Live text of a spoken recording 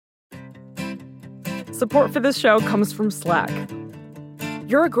Support for this show comes from Slack.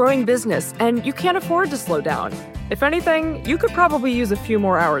 You're a growing business, and you can't afford to slow down. If anything, you could probably use a few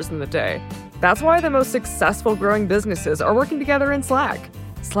more hours in the day. That's why the most successful growing businesses are working together in Slack.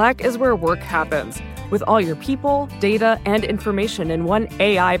 Slack is where work happens, with all your people, data, and information in one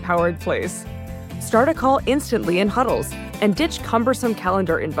AI-powered place. Start a call instantly in huddles and ditch cumbersome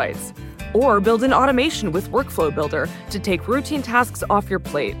calendar invites. Or build an automation with Workflow Builder to take routine tasks off your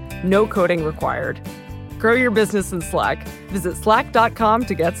plate. No coding required. Grow your business in Slack. Visit slack.com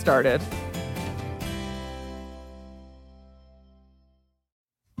to get started.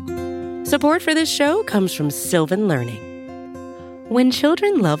 Support for this show comes from Sylvan Learning. When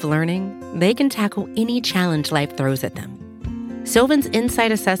children love learning, they can tackle any challenge life throws at them. Sylvan's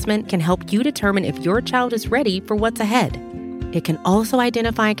Insight Assessment can help you determine if your child is ready for what's ahead. It can also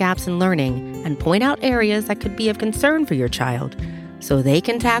identify gaps in learning and point out areas that could be of concern for your child so they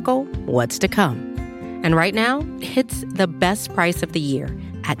can tackle what's to come. And right now, it's the best price of the year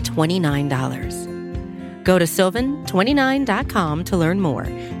at $29. Go to sylvan29.com to learn more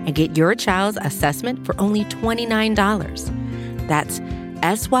and get your child's assessment for only $29. That's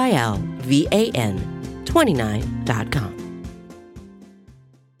SYLVAN 29.com.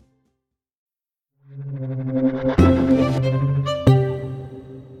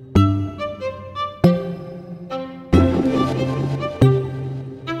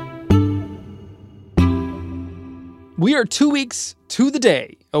 We are 2 weeks to the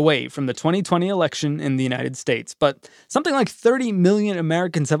day away from the 2020 election in the United States, but something like 30 million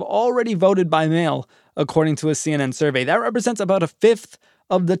Americans have already voted by mail, according to a CNN survey. That represents about a fifth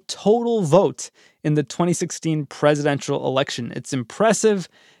of the total vote in the 2016 presidential election. It's impressive,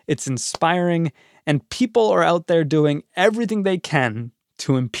 it's inspiring, and people are out there doing everything they can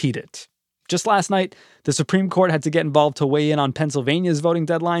to impede it. Just last night, the Supreme Court had to get involved to weigh in on Pennsylvania's voting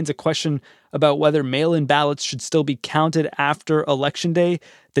deadlines, a question about whether mail-in ballots should still be counted after Election Day.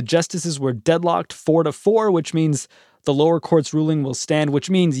 The justices were deadlocked 4-4, which means the lower court's ruling will stand, which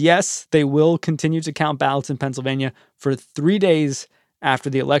means, yes, they will continue to count ballots in Pennsylvania for 3 days after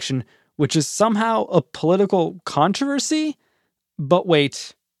the election, which is somehow a political controversy. But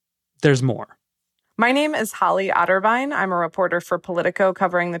wait, there's more. My name is Holly Otterbein. I'm a reporter for Politico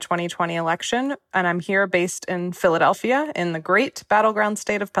covering the 2020 election, and I'm here based in Philadelphia in the great battleground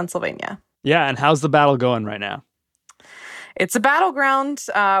state of Pennsylvania. Yeah, and how's the battle going right now? It's a battleground.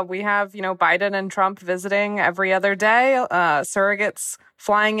 We have, Biden and Trump visiting every other day, surrogates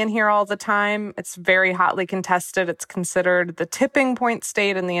flying in here all the time. It's very hotly contested. It's considered the tipping point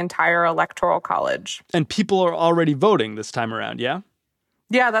state in the entire Electoral College. And people are already voting this time around, yeah?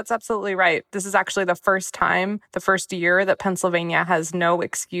 Yeah, that's absolutely right. This is actually the first year that Pennsylvania has no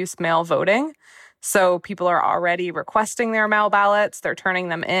excuse mail voting. So people are already requesting their mail ballots. They're turning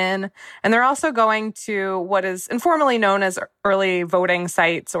them in. And they're also going to what is informally known as early voting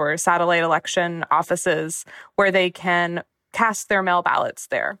sites or satellite election offices where they can cast their mail ballots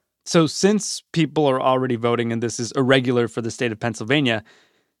there. So since people are already voting and this is irregular for the state of Pennsylvania,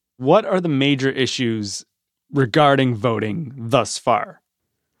 what are the major issues regarding voting thus far?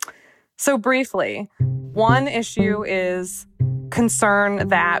 So briefly, one issue is concern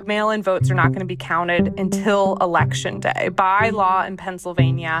that mail-in votes are not going to be counted until Election Day. By law in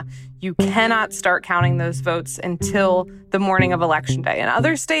Pennsylvania, you cannot start counting those votes until the morning of Election Day. In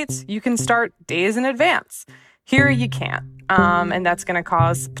other states, you can start days in advance. Here, you can't, and that's going to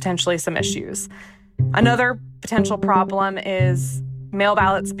cause potentially some issues. Another potential problem is mail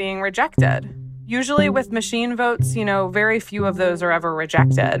ballots being rejected. Usually with machine votes, very few of those are ever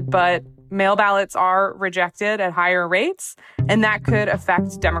rejected, but mail ballots are rejected at higher rates, and that could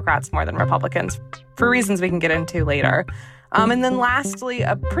affect Democrats more than Republicans for reasons we can get into later. And then lastly,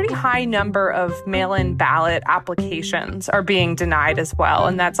 a pretty high number of mail-in ballot applications are being denied as well,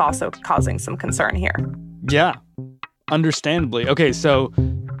 and that's also causing some concern here. Yeah, understandably. Okay, so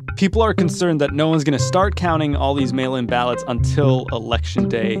people are concerned that no one's going to start counting all these mail-in ballots until Election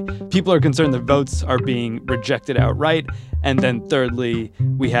Day. People are concerned that votes are being rejected outright. And then thirdly,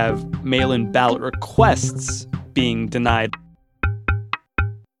 we have mail-in ballot requests being denied.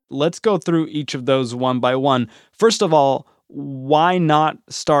 Let's go through each of those one by one. First of all, why not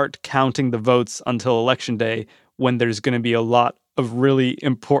start counting the votes until Election Day when there's going to be a lot of really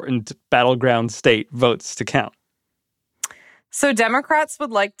important battleground state votes to count? So Democrats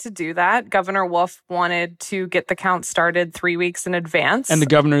would like to do that. Governor Wolf wanted to get the count started 3 weeks in advance. And the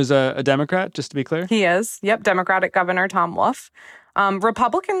governor's a Democrat, just to be clear? He is. Yep, Democratic Governor Tom Wolf.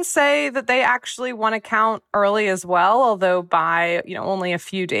 Republicans say that they actually want to count early as well, although by, only a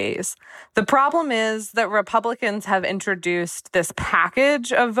few days. The problem is that Republicans have introduced this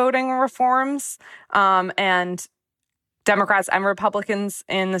package of voting reforms, and Democrats and Republicans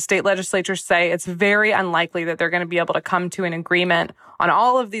in the state legislature say it's very unlikely that they're going to be able to come to an agreement on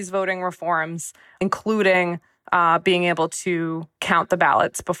all of these voting reforms, including being able to count the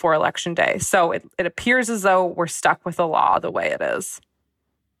ballots before Election Day. So it appears as though we're stuck with the law the way it is.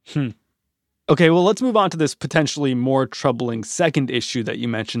 Okay, well, let's move on to this potentially more troubling second issue that you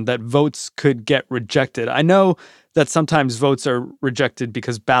mentioned, that votes could get rejected. I know that sometimes votes are rejected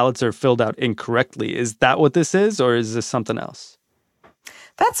because ballots are filled out incorrectly. Is that what this is, or is this something else?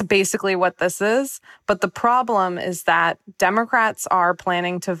 That's basically what this is. But the problem is that Democrats are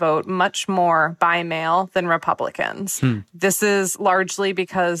planning to vote much more by mail than Republicans. This is largely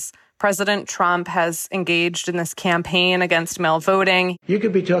because President Trump has engaged in this campaign against mail voting. You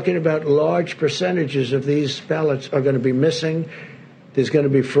could be talking about large percentages of these ballots are going to be missing. There's going to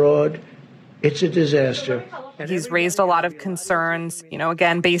be fraud. It's a disaster. He's raised a lot of concerns,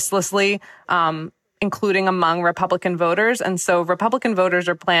 again, baselessly, including among Republican voters. And so Republican voters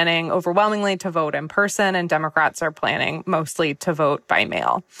are planning overwhelmingly to vote in person, and Democrats are planning mostly to vote by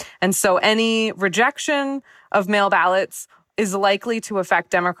mail. And so any rejection of mail ballots is likely to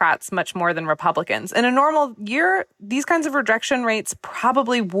affect Democrats much more than Republicans. In a normal year, these kinds of rejection rates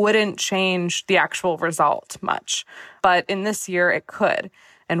probably wouldn't change the actual result much. But in this year, it could.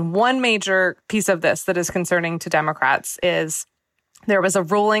 And one major piece of this that is concerning to Democrats is there was a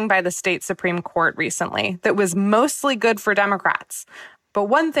ruling by the state Supreme Court recently that was mostly good for Democrats. But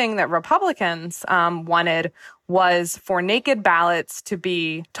one thing that Republicans wanted was for naked ballots to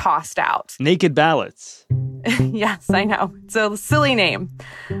be tossed out. Naked ballots? Yes, I know. It's a silly name.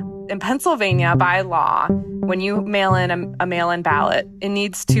 In Pennsylvania, by law, when you mail in a mail-in ballot, it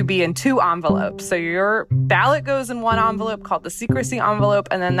needs to be in 2 envelopes. So your ballot goes in one envelope called the secrecy envelope,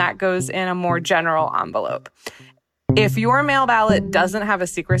 and then that goes in a more general envelope. If your mail ballot doesn't have a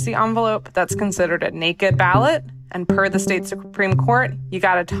secrecy envelope, that's considered a naked ballot. And per the state Supreme Court, you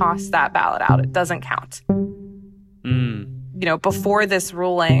got to toss that ballot out. It doesn't count. Before this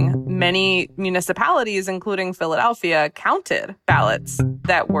ruling, many municipalities, including Philadelphia, counted ballots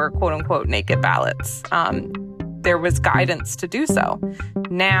that were quote unquote naked ballots. There was guidance to do so.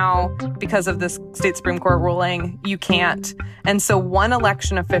 Now, because of this state Supreme Court ruling, you can't. And so one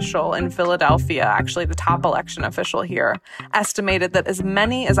election official in Philadelphia, actually the top election official here, estimated that as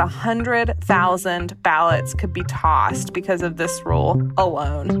many as 100,000 ballots could be tossed because of this rule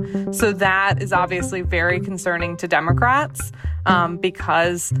alone. So that is obviously very concerning to Democrats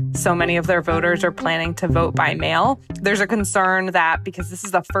because so many of their voters are planning to vote by mail. There's a concern that because this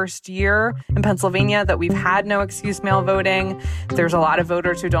is the first year in Pennsylvania that we've had no excuse mail voting, there's a lot of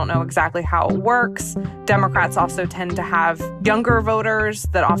voters who don't know exactly how it works. Democrats also tend to have younger voters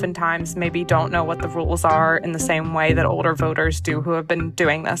that oftentimes maybe don't know what the rules are in the same way that older voters do who have been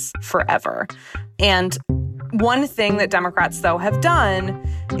doing this forever. And one thing that Democrats, though, have done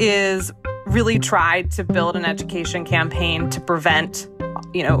is really tried to build an education campaign to prevent,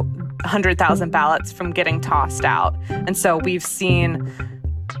 100,000 ballots from getting tossed out. And so we've seen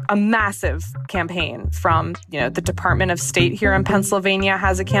a massive campaign from, the Department of State here in Pennsylvania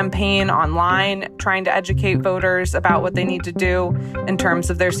has a campaign online trying to educate voters about what they need to do in terms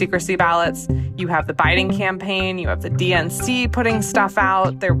of their secrecy ballots. You have the Biden campaign. You have the DNC putting stuff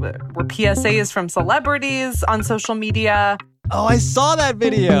out. There were PSAs from celebrities on social media. Oh, I saw that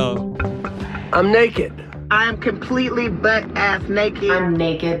video. I'm naked. I'm completely butt-ass naked. I'm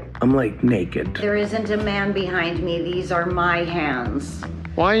naked. I'm like naked. There isn't a man behind me. These are my hands.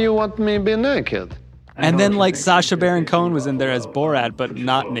 Why you want me to be naked? And then Sacha Baron Cohen was in there as Borat, but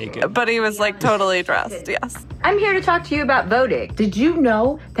not naked. But he was totally dressed, yes. I'm here to talk to you about voting. Did you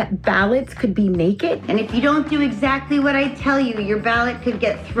know that ballots could be naked? And if you don't do exactly what I tell you, your ballot could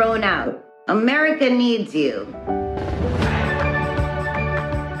get thrown out. America needs you.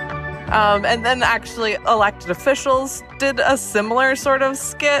 And then actually elected officials did a similar sort of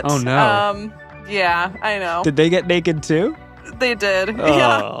skit. Oh, no. Yeah, I know. Did they get naked too? They did.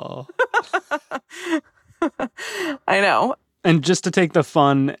 Oh. Yeah. I know. And just to take the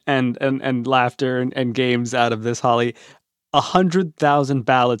fun and laughter and games out of this, Holly, 100,000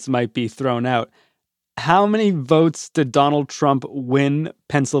 ballots might be thrown out. How many votes did Donald Trump win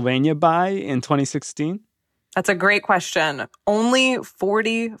Pennsylvania by in 2016? That's a great question. Only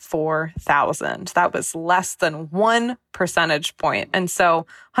 44,000. That was less than 1 percentage point. And so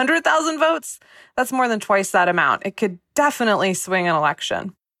 100,000 votes, that's more than twice that amount. It could definitely swing an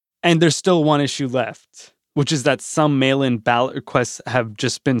election. And there's still one issue left. Which is that some mail-in ballot requests have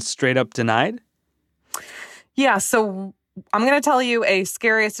just been straight up denied? Yeah, so I'm going to tell you a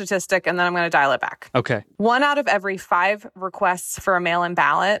scary statistic, and then I'm going to dial it back. Okay. 1 out of every 5 requests for a mail-in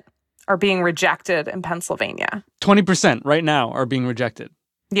ballot are being rejected in Pennsylvania. 20% right now are being rejected.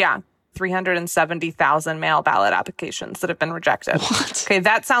 Yeah, 370,000 mail ballot applications that have been rejected. What? Okay,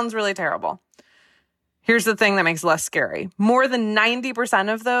 that sounds really terrible. Here's the thing that makes it less scary. More than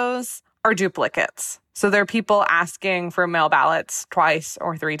 90% of those are duplicates. So they're people asking for mail ballots twice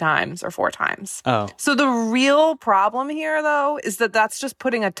or 3 times or 4 times. Oh. So the real problem here, though, is that that's just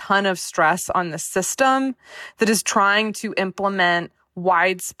putting a ton of stress on the system that is trying to implement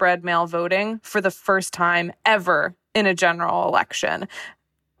widespread mail voting for the first time ever in a general election.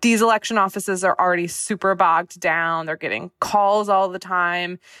 These election offices are already super bogged down. They're getting calls all the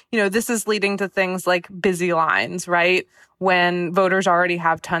time. This is leading to things like busy lines, right? When voters already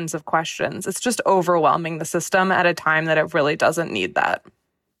have tons of questions. It's just overwhelming the system at a time that it really doesn't need that.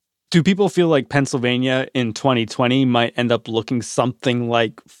 Do people feel like Pennsylvania in 2020 might end up looking something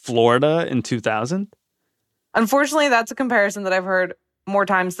like Florida in 2000? Unfortunately, that's a comparison that I've heard more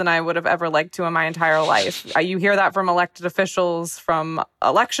times than I would have ever liked to in my entire life. You hear that from elected officials, from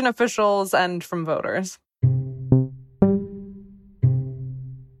election officials, and from voters.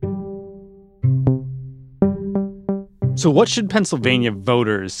 So what should Pennsylvania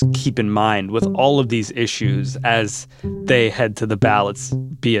voters keep in mind with all of these issues as they head to the ballots,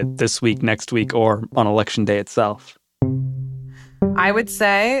 be it this week, next week, or on Election Day itself? I would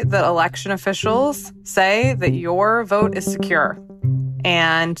say that election officials say that your vote is secure.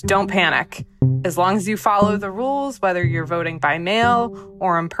 And don't panic. As long as you follow the rules, whether you're voting by mail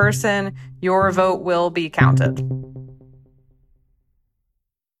or in person, your vote will be counted.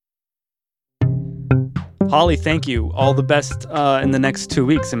 Holly, thank you. All the best in the next 2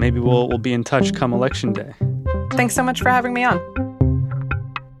 weeks, and maybe we'll be in touch come Election Day. Thanks so much for having me on.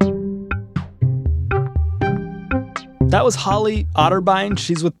 That was Holly Otterbein.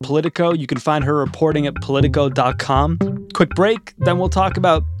 She's with Politico. You can find her reporting at Politico.com. Quick break, then we'll talk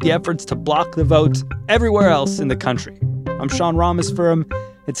about the efforts to block the vote everywhere else in the country. I'm Sean Ramos-Firm.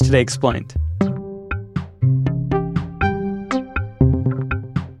 It's Today Explained.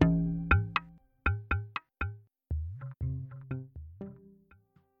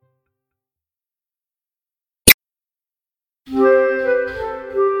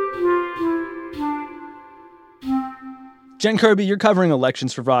 Jen Kirby, you're covering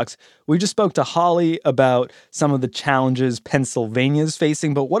elections for Vox. We just spoke to Holly about some of the challenges Pennsylvania's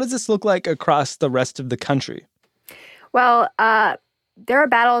facing, but what does this look like across the rest of the country? Well, there are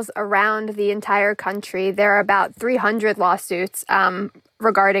battles around the entire country. There are about 300 lawsuits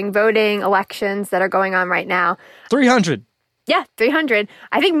regarding voting, elections that are going on right now. 300? Yeah, 300.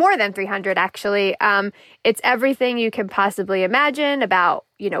 I think more than 300, actually. It's everything you can possibly imagine about,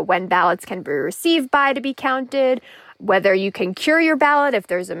 when ballots can be received by to be counted, whether you can cure your ballot if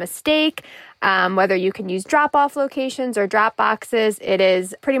there's a mistake, whether you can use drop-off locations or drop boxes. It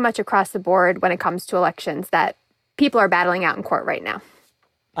is pretty much across the board when it comes to elections that people are battling out in court right now.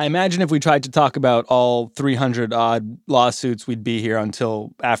 I imagine if we tried to talk about all 300-odd lawsuits, we'd be here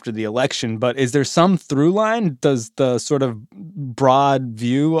until after the election. But is there some through line? Does the sort of broad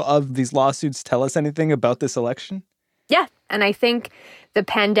view of these lawsuits tell us anything about this election? Yeah, and I think the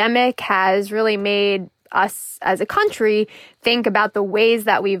pandemic has really made us as a country think about the ways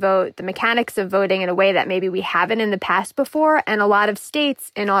that we vote, the mechanics of voting in a way that maybe we haven't in the past before. And a lot of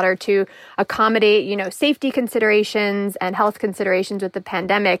states, in order to accommodate, safety considerations and health considerations with the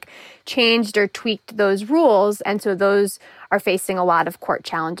pandemic, changed or tweaked those rules. And so those are facing a lot of court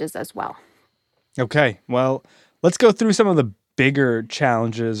challenges as well. Okay, well, let's go through some of the bigger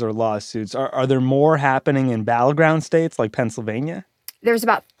challenges or lawsuits. Are there more happening in battleground states like Pennsylvania? There's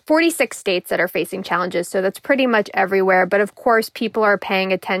about 46 states that are facing challenges, so that's pretty much everywhere. But of course, people are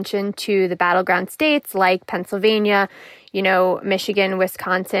paying attention to the battleground states like Pennsylvania, Michigan,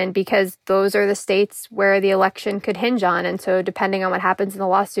 Wisconsin, because those are the states where the election could hinge on. And so depending on what happens in the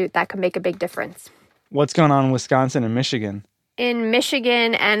lawsuit, that could make a big difference. What's going on in Wisconsin and Michigan? In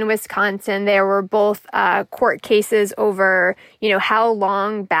Michigan and Wisconsin, there were both court cases over, how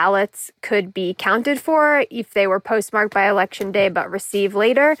long ballots could be counted for if they were postmarked by Election Day but received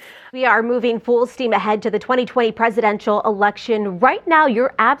later. We are moving full steam ahead to the 2020 presidential election. Right now,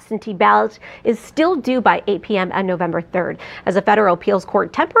 your absentee ballot is still due by 8 p.m. on November 3rd, as a federal appeals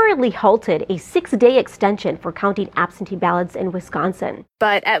court temporarily halted a 6-day extension for counting absentee ballots in Wisconsin.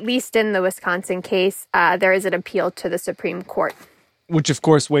 But at least in the Wisconsin case, there is an appeal to the Supreme Court. Which, of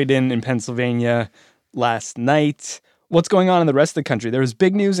course, weighed in Pennsylvania last night. What's going on in the rest of the country? There was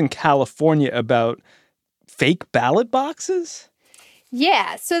big news in California about fake ballot boxes?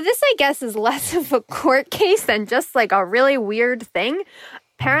 Yeah, so this, I guess, is less of a court case than just like a really weird thing.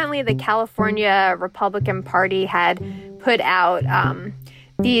 Apparently, the California Republican Party had put out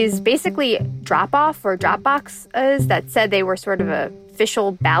these basically drop-off or drop boxes that said they were sort of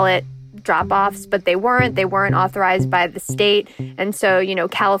official ballot drop-offs, but they weren't. They weren't authorized by the state. And so,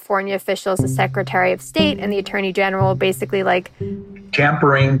 California officials, the Secretary of State and the Attorney General basically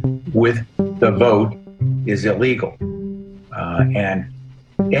tampering with the vote is illegal. And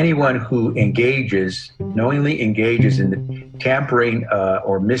anyone who knowingly engages in the tampering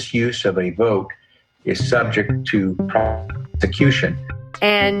or misuse of a vote is subject to prosecution.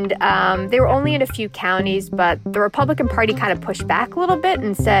 And they were only in a few counties, but the Republican Party kind of pushed back a little bit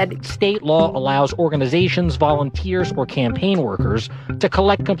and said state law allows organizations, volunteers, or campaign workers to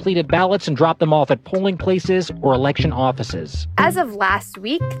collect completed ballots and drop them off at polling places or election offices. As of last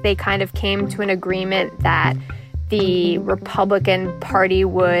week, they kind of came to an agreement that the Republican Party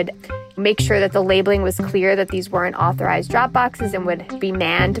would make sure that the labeling was clear that these weren't authorized drop boxes and would be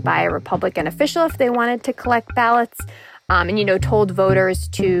manned by a Republican official if they wanted to collect ballots. And told voters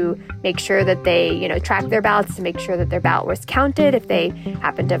to make sure that they, track their ballots to make sure that their ballot was counted if they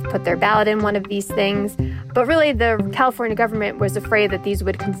happened to have put their ballot in one of these things. But really, the California government was afraid that these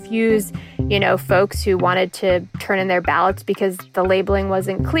would confuse, folks who wanted to turn in their ballots because the labeling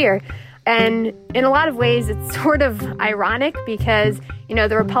wasn't clear. And in a lot of ways, it's sort of ironic because,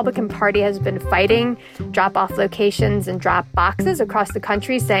 the Republican Party has been fighting drop-off locations and drop boxes across the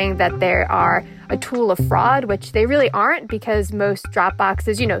country, saying that they are a tool of fraud, which they really aren't because most drop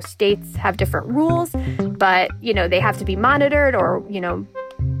boxes, states have different rules, but, they have to be monitored or,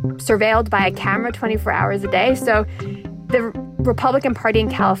 surveilled by a camera 24 hours a day. So the Republican Party in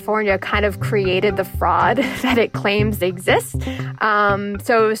California kind of created the fraud that it claims exists.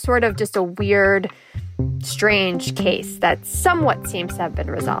 So it was sort of just a weird, strange case that somewhat seems to have been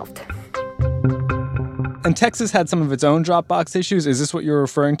resolved. And Texas had some of its own Dropbox issues. Is this what you're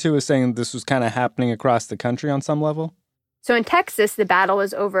referring to as saying this was kind of happening across the country on some level? So in Texas, the battle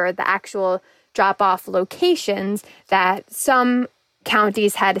was over the actual drop-off locations that some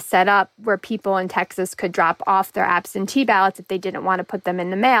counties had set up where people in Texas could drop off their absentee ballots if they didn't want to put them in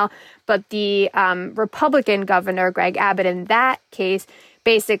the mail. But the Republican governor, Greg Abbott, in that case,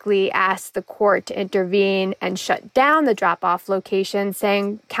 basically asked the court to intervene and shut down the drop-off location,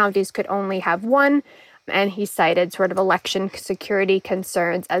 saying counties could only have one. And he cited sort of election security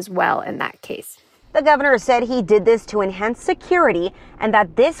concerns as well in that case. The governor said he did this to enhance security and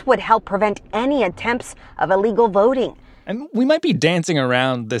that this would help prevent any attempts of illegal voting. And we might be dancing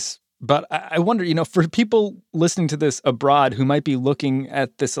around this, but I wonder, for people listening to this abroad who might be looking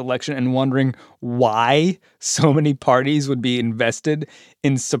at this election and wondering why so many parties would be invested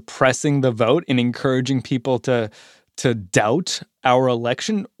in suppressing the vote and encouraging people to doubt our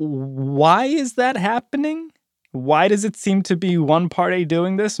election. Why is that happening? Why does it seem to be one party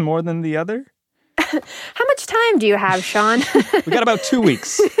doing this more than the other? How much time do you have, Sean? We got about 2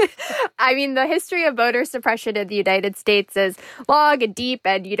 weeks. I mean, the history of voter suppression in the United States is long and deep.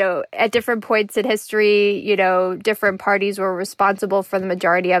 And, at different points in history, different parties were responsible for the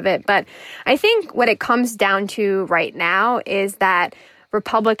majority of it. But I think what it comes down to right now is that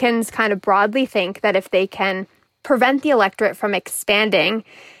Republicans kind of broadly think that if they can prevent the electorate from expanding,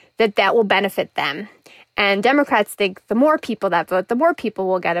 that will benefit them. And Democrats think the more people that vote, the more people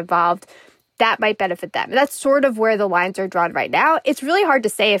will get involved. That might benefit them. That's sort of where the lines are drawn right now. It's really hard to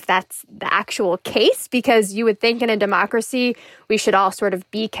say if that's the actual case because you would think in a democracy, we should all sort of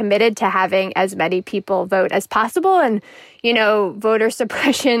be committed to having as many people vote as possible. And, voter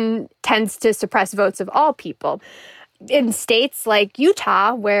suppression tends to suppress votes of all people. In states like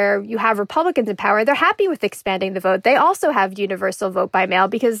Utah, where you have Republicans in power, they're happy with expanding the vote. They also have universal vote by mail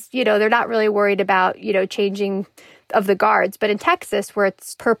because, they're not really worried about, changing of the guards. But in Texas, where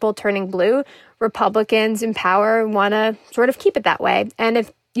it's purple turning blue, Republicans in power want to sort of keep it that way. And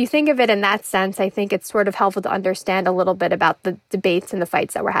if you think of it in that sense, I think it's sort of helpful to understand a little bit about the debates and the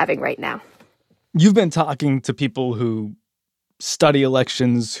fights that we're having right now. You've been talking to people who study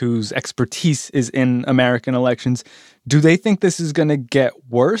elections, whose expertise is in American elections. Do they think this is going to get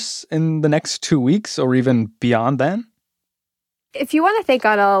worse in the next 2 weeks or even beyond then? If you want to think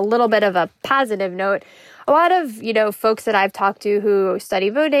on a little bit of a positive note, a lot of, folks that I've talked to who study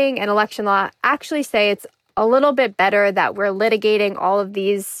voting and election law actually say it's a little bit better that we're litigating all of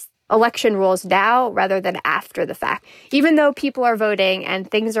these election rules now rather than after the fact. Even though people are voting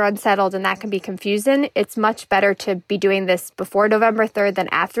and things are unsettled and that can be confusing, it's much better to be doing this before November 3rd than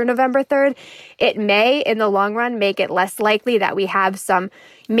after November 3rd. It may, in the long run, make it less likely that we have some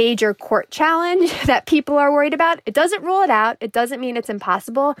major court challenge that people are worried about. It doesn't rule it out. It doesn't mean it's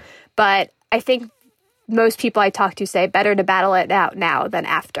impossible. But I think most people I talk to say better to battle it out now than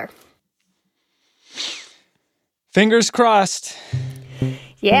after. Fingers crossed.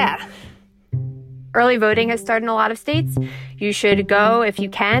 Yeah. Early voting has started in a lot of states. You should go if you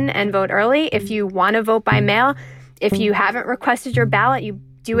can and vote early. If you want to vote by mail, if you haven't requested your ballot, you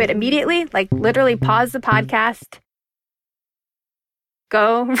do it immediately. Like literally pause the podcast,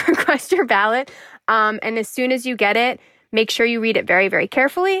 go request your ballot. And as soon as you get it, make sure you read it very, very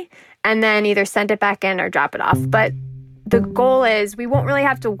carefully and then either send it back in or drop it off. But the goal is we won't really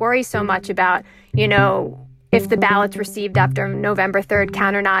have to worry so much about, if the ballot's received after November 3rd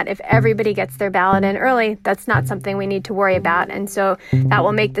count or not. If everybody gets their ballot in early, that's not something we need to worry about. And so that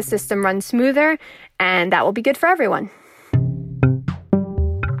will make the system run smoother, and that will be good for everyone.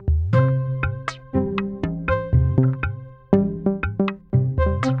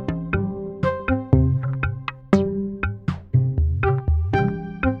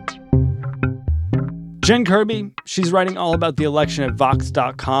 Jen Kirby, she's writing all about the election at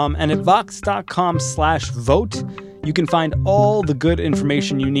Vox.com, and at Vox.com/vote, you can find all the good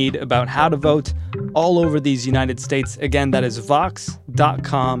information you need about how to vote all over these United States. Again, that is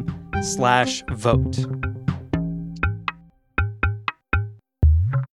Vox.com/vote.